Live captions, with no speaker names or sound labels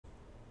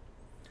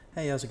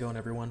Hey, how's it going,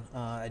 everyone?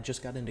 I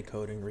just got into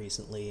coding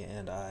recently,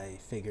 and I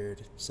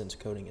figured since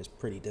coding is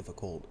pretty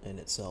difficult in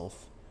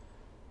itself,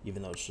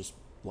 even though it's just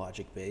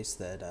logic based,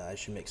 that I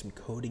should make some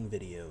coding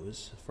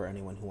videos for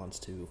anyone who wants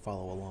to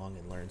follow along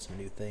and learn some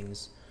new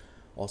things.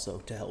 Also,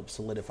 to help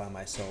solidify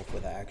myself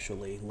with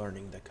actually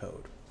learning the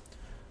code.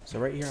 So,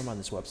 right here, I'm on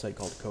this website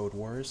called Code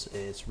Wars.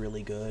 It's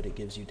really good, it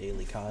gives you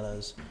daily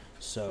katas.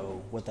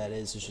 So, what that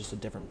is just a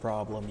different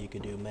problem. You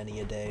could do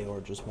many a day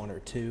or just one or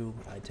two.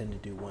 I tend to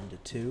do one to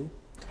two.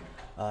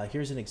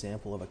 Here's an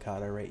example of a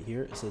kata right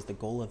here. It says the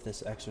goal of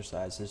this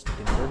exercise is to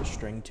convert a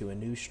string to a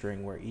new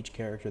string where each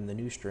character in the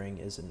new string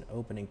is an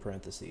opening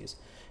parentheses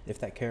if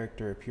that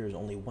character appears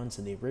only once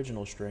in the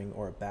original string,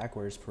 or a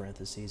backwards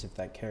parentheses if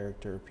that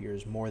character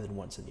appears more than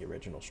once in the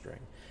original string.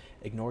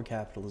 Ignore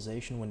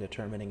capitalization when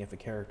determining if a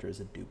character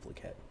is a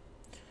duplicate.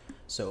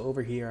 So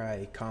over here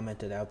I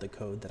commented out the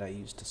code that I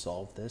used to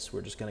solve this.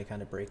 We're just going to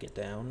kind of break it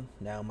down.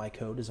 Now my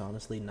code is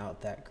honestly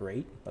not that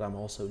great, but I'm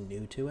also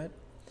new to it.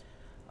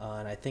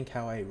 And I think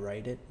how I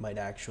write it might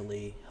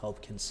actually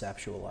help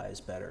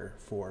conceptualize better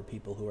for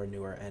people who are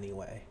newer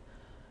anyway.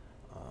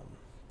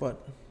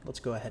 But let's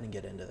go ahead and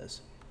get into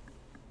this.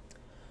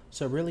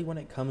 So really when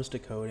it comes to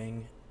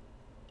coding,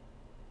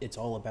 it's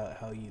all about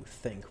how you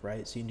think,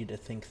 right? So you need to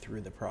think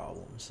through the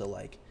problem. So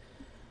like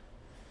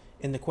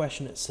in the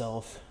question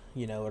itself,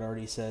 it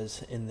already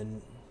says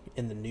in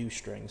the new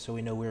string, so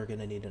we know we're going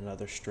to need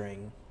another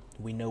string.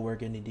 We know we're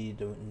going to need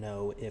to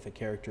know if a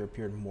character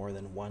appeared more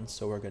than once,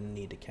 so we're going to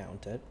need to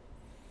count it.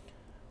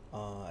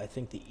 I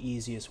think the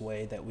easiest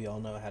way that we all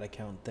know how to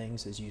count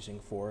things is using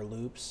for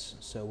loops.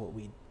 So what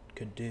we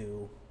could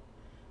do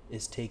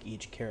is take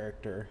each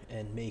character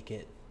and make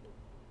it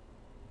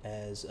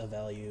as a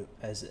value,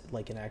 as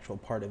like an actual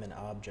part of an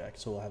object.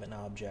 So we'll have an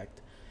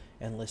object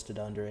and listed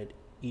under it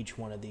each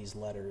one of these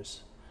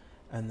letters.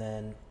 And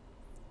then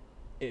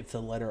if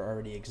the letter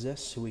already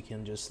exists, we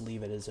can just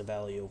leave it as a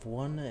value of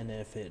 1, and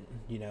if it,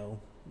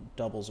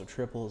 doubles or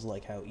triples,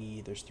 like how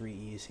there's 3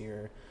 E's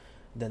here,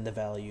 then the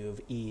value of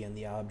E in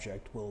the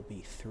object will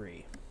be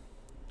 3.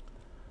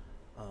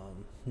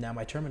 Now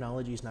my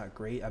terminology is not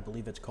great. I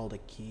believe it's called a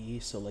key,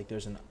 so like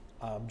there's an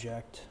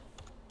object,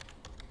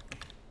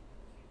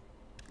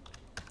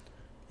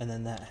 and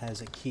then that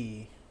has a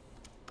key,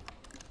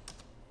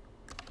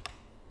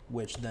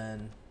 which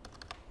then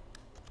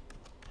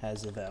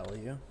has a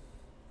value.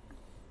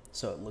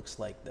 So it looks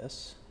like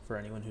this for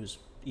anyone who's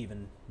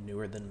even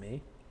newer than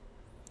me.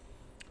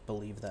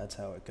 Believe that's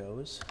how it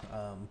goes,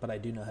 but I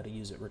do know how to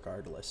use it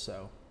regardless.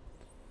 So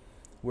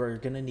we're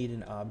gonna need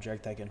an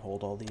object that can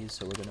hold all these,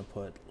 so we're gonna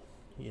put,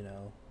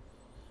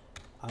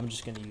 I'm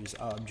just gonna use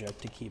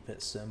object to keep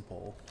it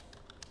simple.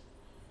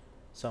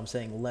 So I'm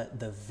saying let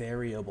the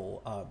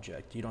variable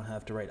object, you don't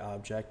have to write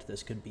object,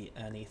 this could be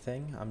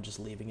anything, I'm just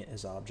leaving it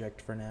as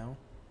object for now.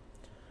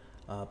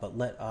 But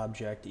let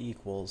object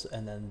equals,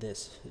 and then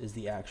this is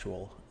the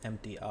actual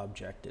empty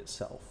object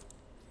itself.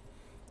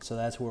 So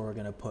that's where we're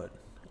going to put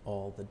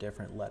all the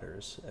different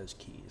letters as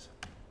keys.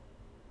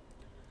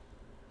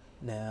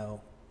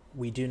 Now,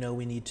 we do know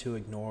we need to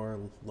ignore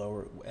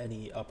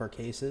any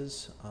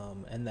uppercases,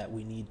 and that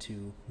we need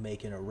to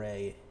make an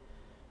array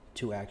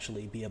to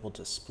actually be able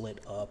to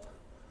split up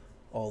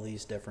all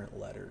these different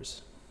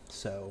letters.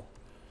 So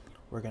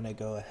we're going to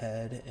go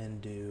ahead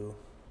and do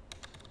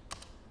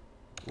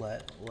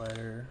let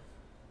letter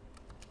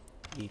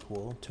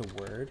equal to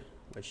word,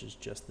 which is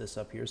just this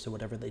up here. So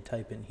whatever they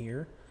type in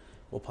here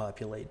will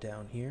populate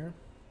down here.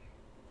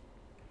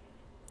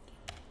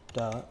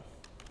 Dot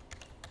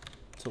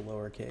to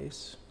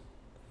lowercase.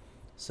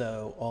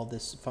 So all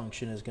this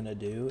function is going to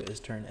do is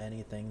turn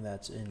anything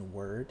that's in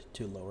word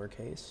to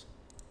lowercase.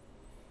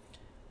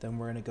 Then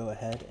we're going to go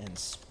ahead and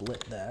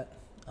split that.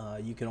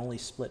 You can only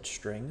split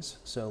strings,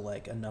 so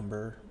like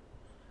a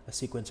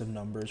sequence of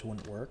numbers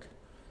wouldn't work.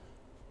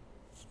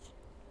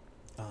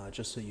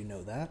 Just so you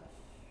know that.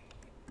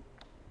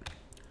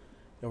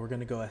 Now we're going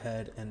to go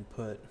ahead and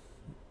put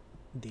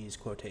these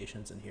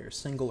quotations in here.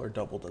 Single or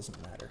double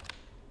doesn't matter.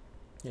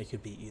 It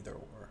could be either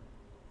or.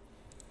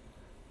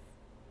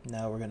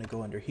 Now we're going to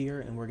go under here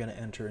and we're going to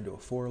enter into a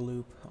for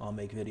loop. I'll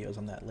make videos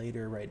on that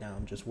later. Right now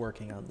I'm just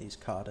working on these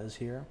katas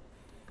here.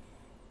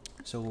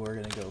 So we're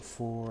going to go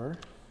for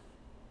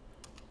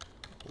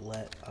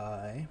let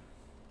I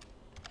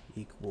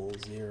equal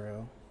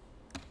 0.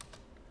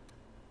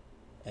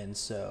 And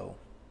so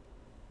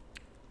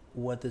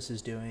what this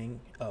is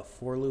doing, a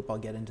for loop, I'll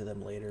get into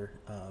them later.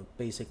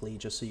 Basically,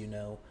 just so you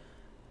know,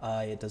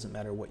 it doesn't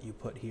matter what you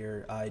put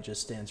here. I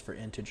just stands for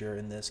integer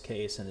in this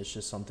case, and it's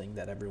just something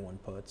that everyone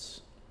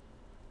puts.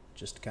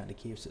 Just kind of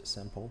keeps it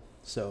simple.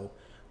 So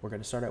we're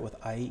going to start out with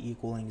I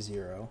equaling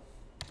 0,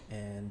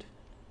 and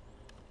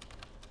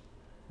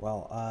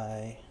while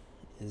I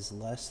is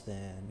less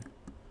than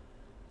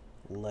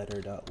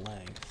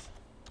letter.length,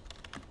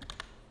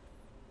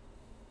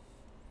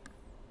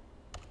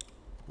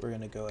 we're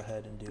going to go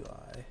ahead and do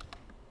I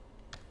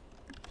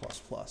plus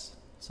plus.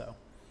 So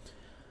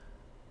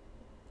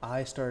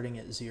I starting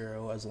at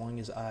 0, as long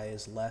as I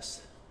is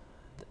less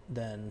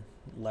then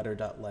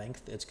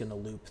letter.length, it's going to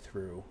loop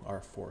through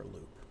our for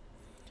loop.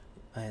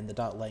 And the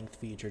dot length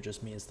feature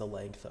just means the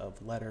length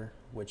of letter,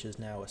 which is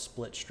now a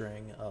split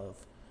string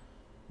of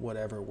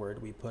whatever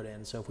word we put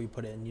in. So if we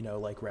put in, you know,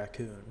 like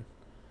raccoon,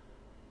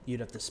 you'd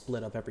have to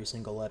split up every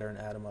single letter and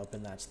add them up,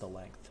 and that's the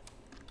length.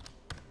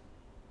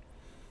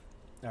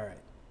 All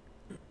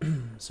right.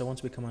 So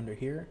once we come under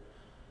here,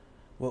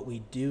 what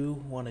we do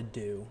want to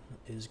do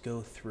is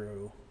go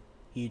through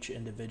each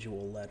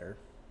individual letter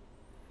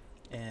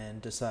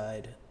and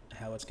decide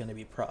how it's going to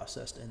be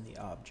processed in the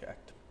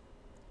object.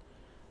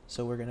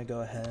 So we're going to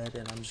go ahead,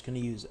 and I'm just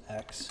going to use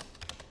x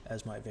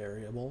as my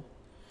variable.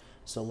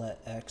 So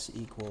let x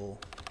equal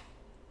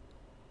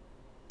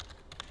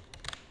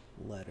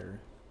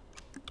letter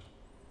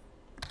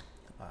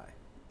I.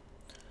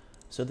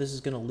 So this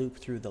is going to loop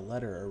through the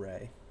letter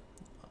array,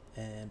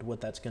 and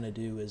what that's going to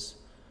do is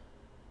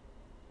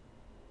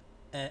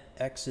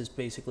x is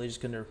basically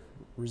just going to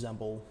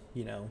resemble,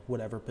 you know,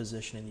 whatever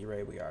position in the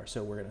array we are.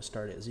 So we're going to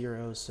start at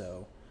 0.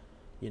 So,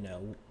 you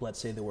know, let's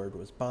say the word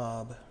was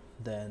Bob,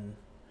 then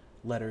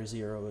letter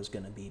 0 is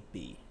going to be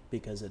B,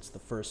 because it's the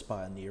first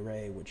spot in the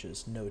array, which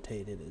is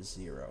notated as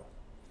 0,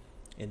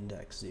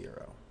 index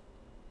 0.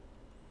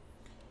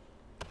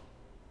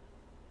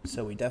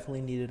 So we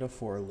definitely needed a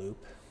for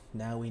loop.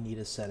 Now we need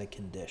a set of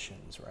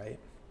conditions, right?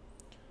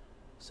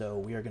 So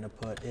we are going to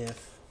put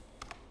if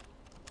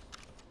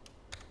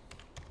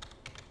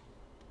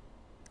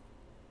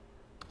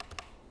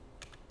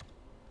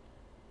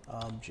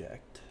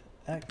object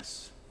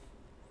x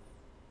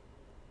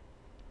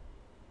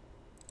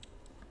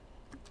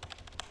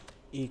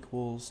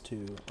equals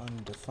to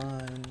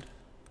undefined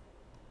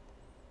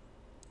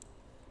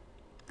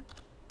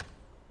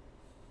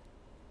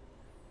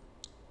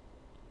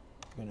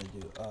we're going to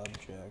do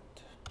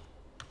object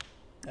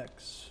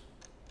x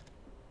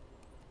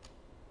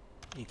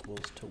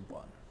equals to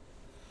 1.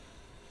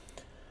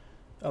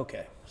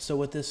 Okay, so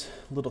what this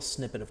little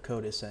snippet of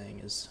code is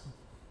saying is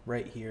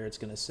right here it's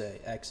going to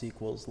say x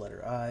equals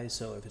letter I,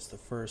 so if it's the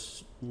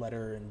first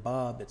letter in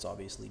Bob, it's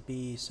obviously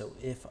B. So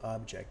if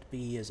object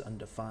B is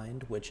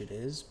undefined, which it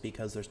is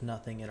because there's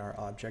nothing in our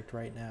object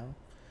right now,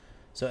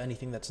 so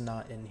anything that's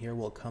not in here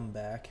will come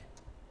back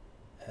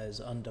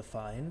as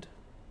undefined.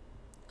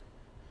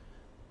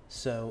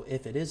 So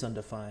if it is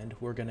undefined,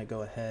 we're going to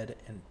go ahead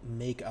and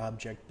make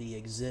object B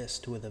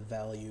exist with a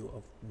value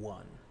of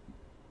 1.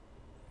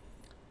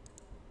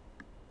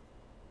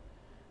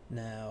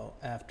 Now,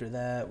 after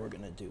that, we're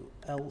going to do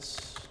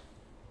else.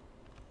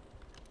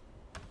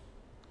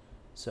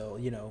 So,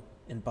 you know,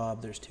 in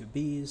Bob, there's 2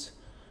 B's.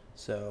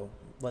 So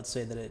let's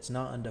say that it's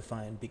not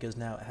undefined because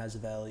now it has a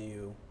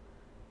value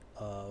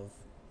of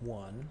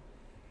 1.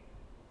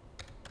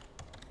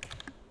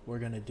 We're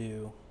going to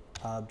do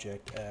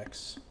object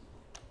x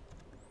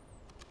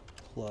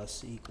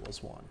plus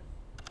equals 1.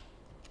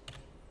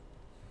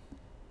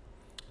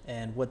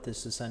 And what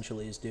this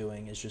essentially is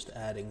doing is just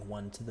adding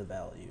 1 to the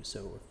value.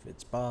 So if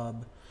it's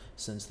Bob,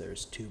 since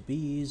there's 2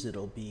 B's,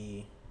 it'll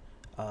be,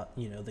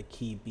 you know, the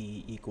key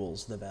B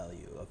equals the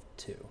value of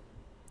 2.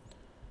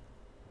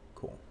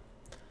 Cool.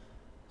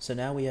 So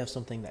now we have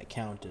something that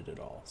counted it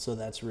all. So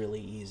that's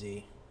really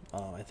easy.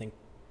 I think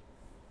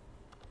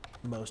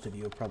most of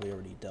you have probably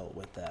already dealt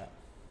with that.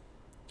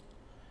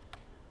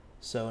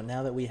 So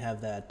now that we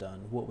have that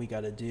done, what we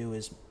got to do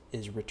is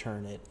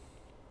return it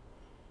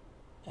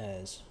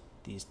as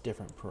these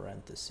different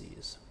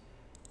parentheses.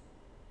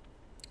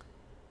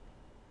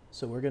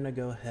 So we're going to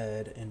go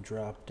ahead and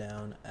drop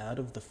down out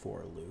of the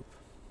for loop,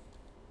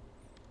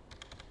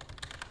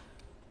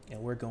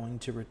 and we're going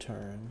to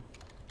return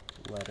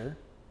letter.map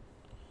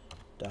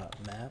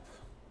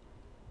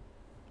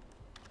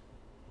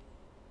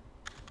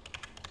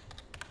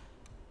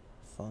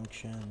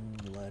function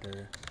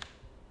letter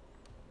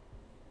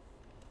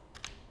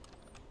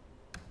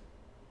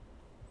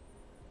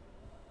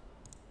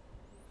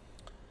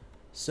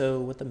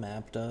So what the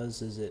map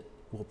does is it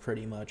will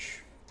pretty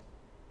much,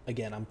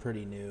 again, I'm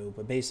pretty new,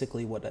 but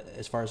basically what,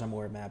 as far as I'm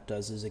aware, map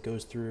does is it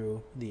goes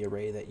through the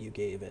array that you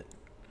gave it,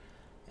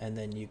 and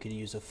then you could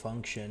use a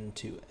function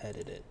to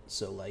edit it.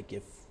 So like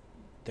if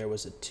there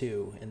was a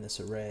 2 in this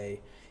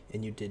array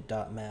and you did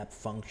 .map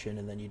function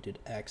and then you did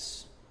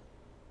x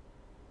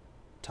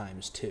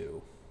times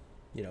 2,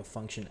 you know,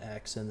 function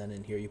x, and then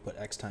in here you put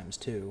x times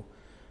 2,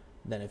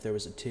 then if there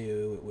was a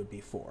 2 it would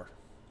be 4,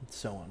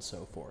 so on and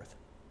so forth.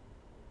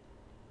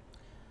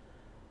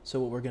 So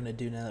what we're going to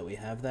do now that we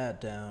have that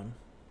down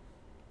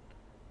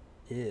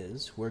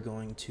is we're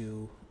going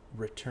to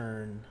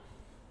return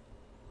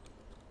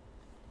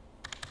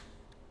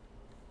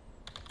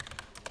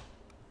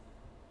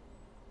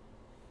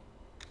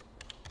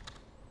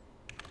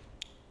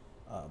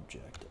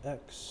object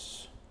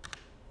x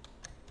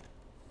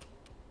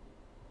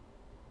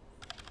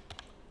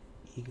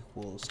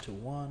equals to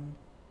 1.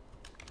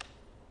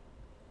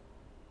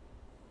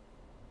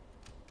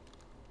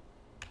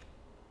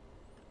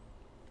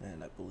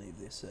 And I believe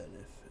they said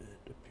if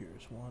it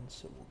appears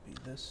once, it will be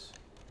this.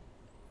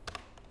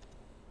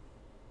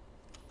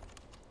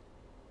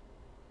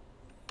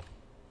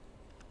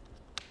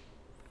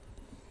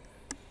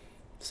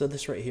 So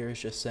this right here is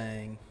just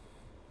saying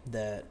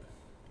that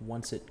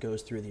once it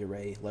goes through the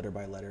array letter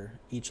by letter,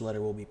 each letter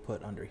will be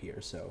put under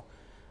here. So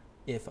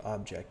if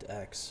object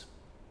X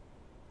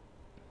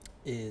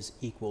is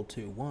equal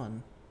to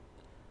 1,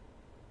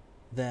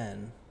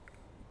 then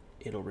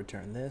it'll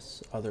return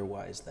this,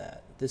 otherwise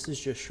that. This is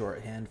just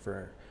shorthand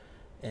for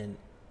an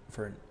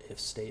if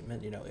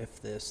statement,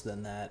 if this,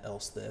 then that,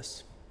 else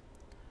this.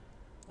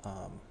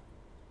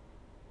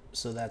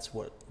 So that's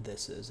what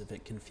this is. If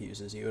it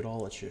confuses you at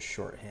all, it's just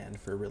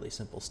shorthand for really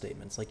simple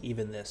statements. Like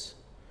even this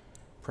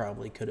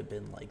probably could have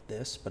been like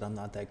this, but I'm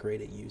not that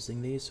great at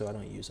using these, so I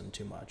don't use them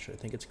too much. I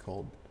think it's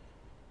called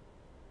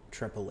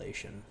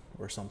trepillation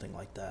or something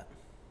like that.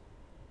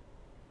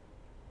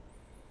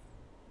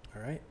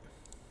 All right.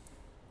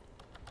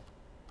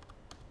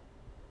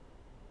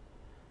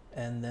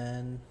 And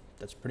then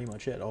that's pretty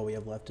much it. All we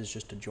have left is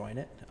just to join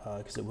it,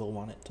 because it will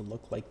want it to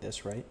look like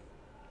this, right?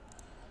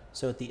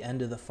 So at the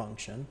end of the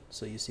function,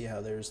 so you see how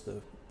there's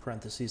the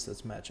parentheses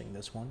that's matching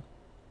this one.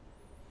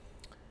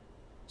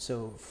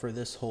 So for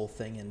this whole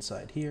thing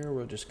inside here,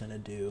 we're just going to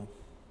do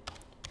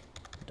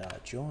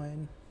dot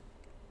join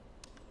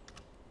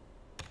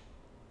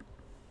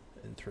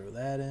and throw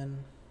that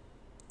in.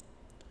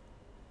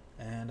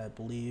 And I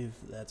believe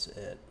that's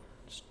it.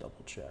 Just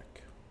double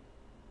check.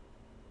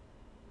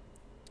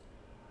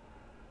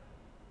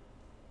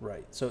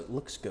 Right, so it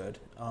looks good.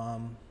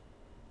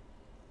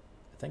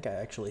 I think I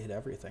actually hit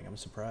everything. I'm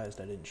surprised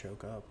I didn't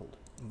choke up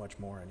much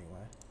more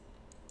anyway.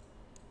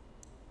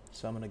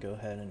 So I'm going to go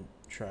ahead and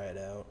try it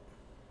out.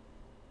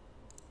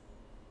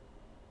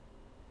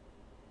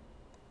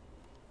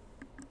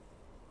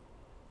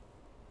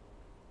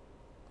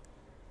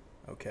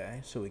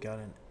 Okay, so we got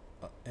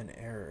an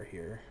error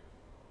here.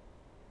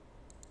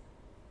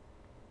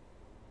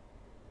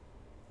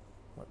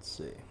 Let's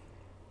see. It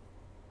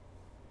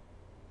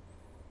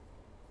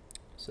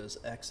says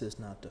X is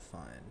not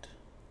defined.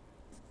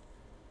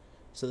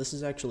 So this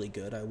is actually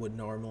good. I would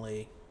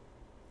normally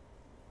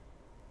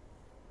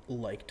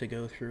like to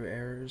go through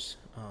errors.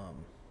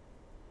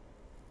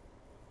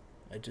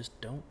 I just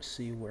don't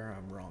see where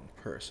I'm wrong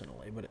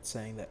personally, but it's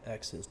saying that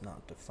X is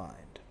not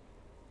defined.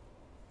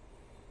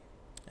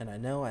 And I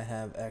know I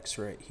have X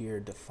right here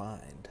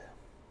defined.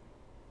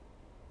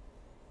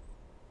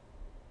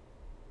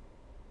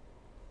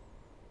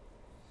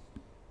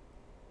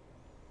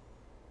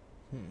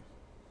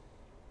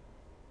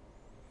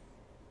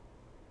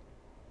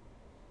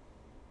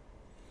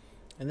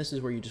 And this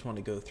is where you just want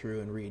to go through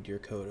and read your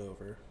code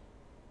over.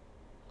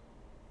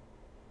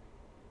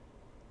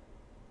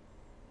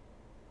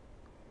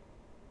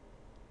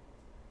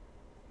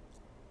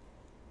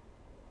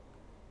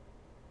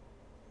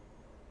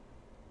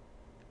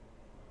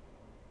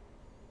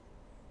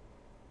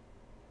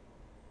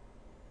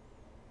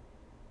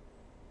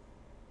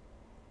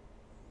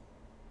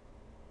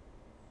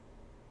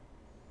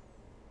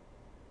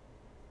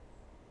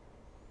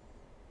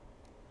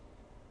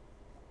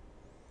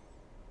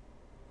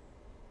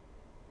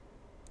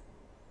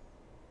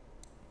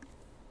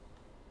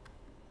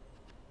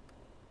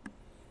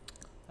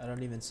 I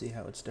don't even see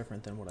how it's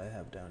different than what I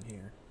have down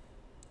here.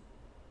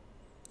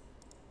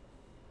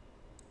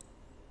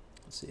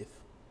 Let's see if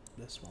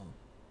this one.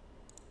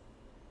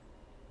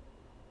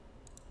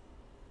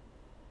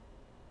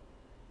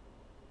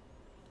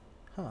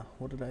 Huh,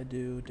 what did I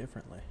do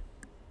differently?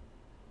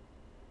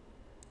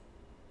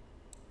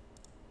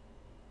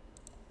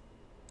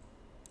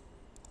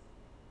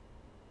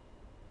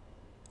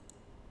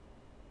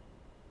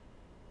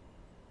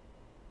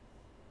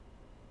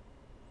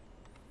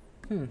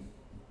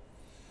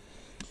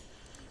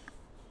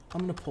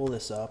 I'm going to pull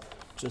this up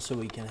just so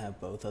we can have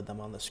both of them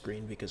on the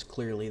screen, because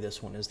clearly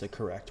this one is the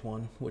correct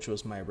one, which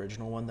was my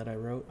original one that I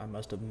wrote. I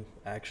must have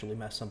actually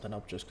messed something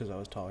up just because I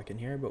was talking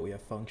here, but we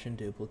have function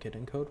duplicate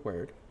encode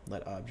word,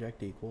 let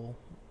object equal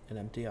an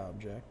empty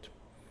object,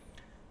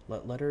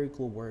 let letter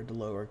equal word to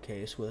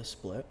lowercase with a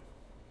split,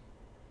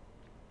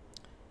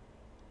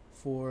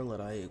 for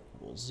let I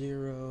equal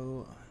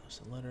 0,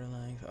 letter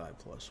length, I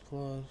plus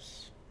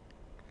plus,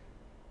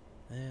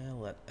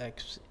 and let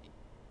x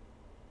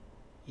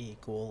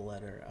equal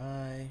letter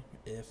I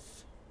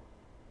if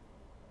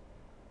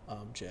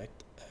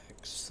object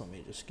X, let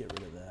me just get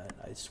rid of that,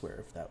 I swear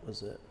if that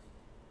was it,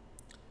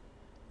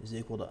 is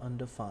equal to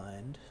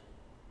undefined,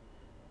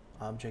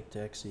 object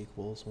X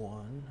equals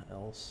 1,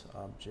 else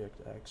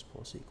object X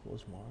plus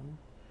equals 1,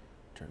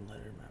 return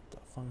letter map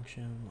dot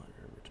function,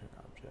 letter return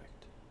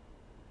object.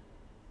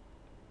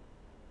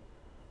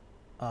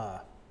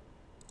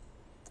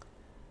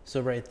 So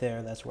right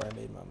there, that's where I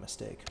made my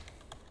mistake.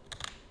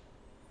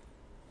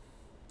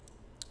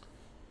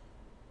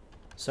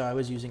 So I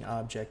was using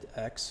object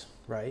X,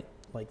 right,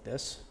 like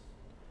this,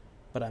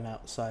 but I'm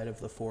outside of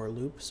the for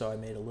loop, so I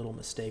made a little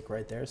mistake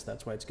right there, so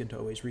that's why it's good to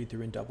always read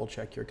through and double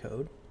check your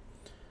code.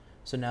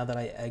 So now that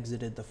I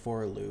exited the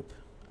for loop,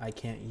 I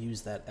can't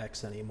use that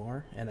X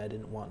anymore, and I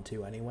didn't want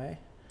to anyway.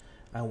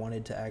 I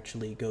wanted to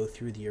actually go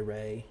through the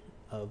array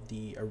of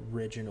the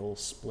original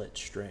split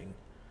string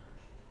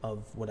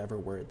of whatever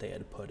word they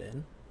had put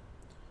in.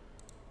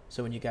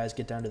 So when you guys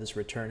get down to this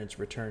return, it's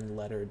return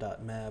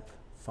letter.map,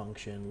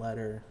 function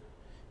letter,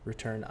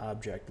 return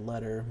object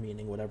letter,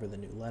 meaning whatever the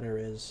new letter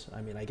is. I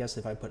mean, I guess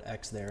if I put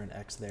X there and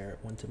X there, it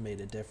wouldn't have made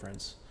a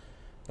difference.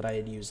 But I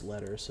had used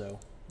letter,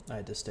 so I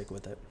had to stick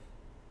with it.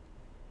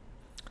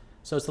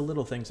 So it's the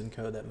little things in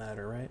code that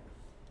matter, right?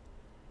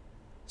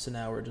 So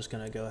now we're just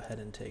going to go ahead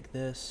and take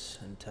this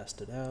and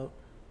test it out.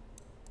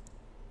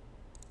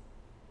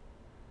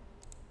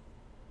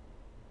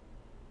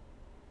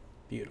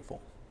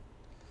 Beautiful.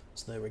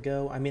 So there we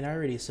go. I mean, I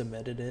already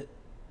submitted it.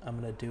 I'm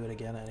going to do it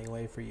again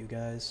anyway for you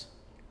guys,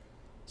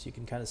 so you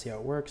can kind of see how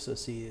it works. So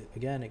see,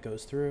 again, it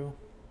goes through.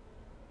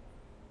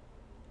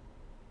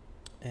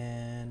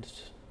 And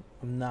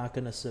I'm not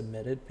going to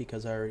submit it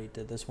because I already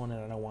did this one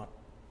and I don't want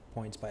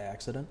points by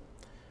accident.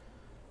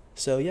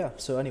 So yeah,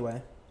 so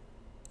anyway,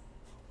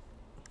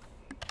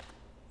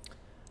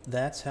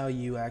 that's how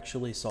you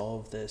actually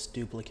solve this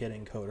duplicate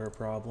encoder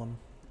problem.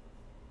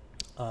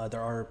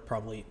 There are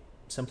probably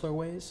simpler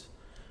ways,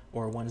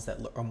 or ones that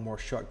are more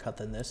shortcut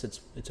than this.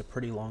 It's a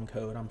pretty long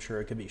code. I'm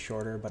sure it could be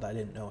shorter, but I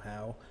didn't know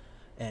how.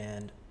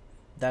 And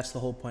that's the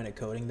whole point of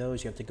coding, though,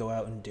 is you have to go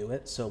out and do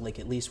it. So like,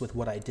 at least with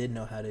what I did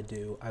know how to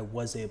do, I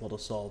was able to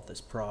solve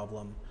this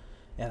problem.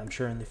 And I'm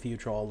sure in the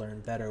future I'll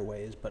learn better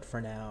ways, but for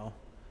now,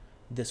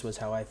 this was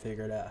how I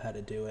figured out how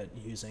to do it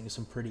using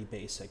some pretty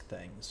basic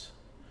things.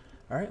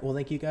 All right, well,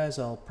 thank you guys.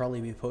 I'll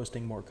probably be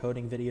posting more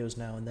coding videos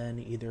now and then,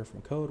 either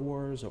from Code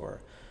Wars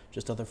or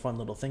just other fun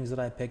little things that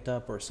I picked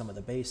up or some of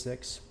the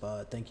basics.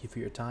 But thank you for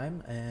your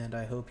time, and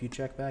I hope you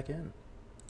check back in.